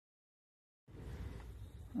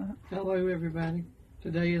Hello everybody.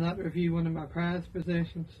 Today I'd like to review one of my prized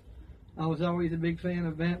possessions. I was always a big fan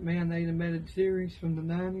of Batman the Animated Series from the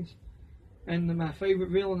 90s, and my favorite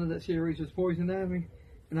villain of that series was Poison Ivy,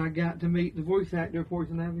 and I got to meet the voice actor of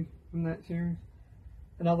Poison Ivy from that series.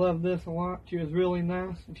 And I love this a lot. She was really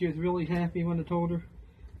nice, and she was really happy when I told her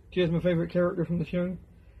she was my favorite character from the show.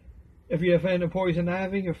 If you're a fan of Poison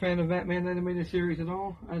Ivy or a fan of Batman the Animated Series at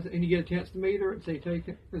all, and you get a chance to meet her, I'd say take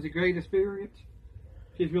it. It was a great experience.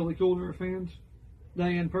 She's really cool to her fans.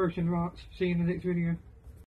 DIANE, PERSHING rocks. See you in the next video.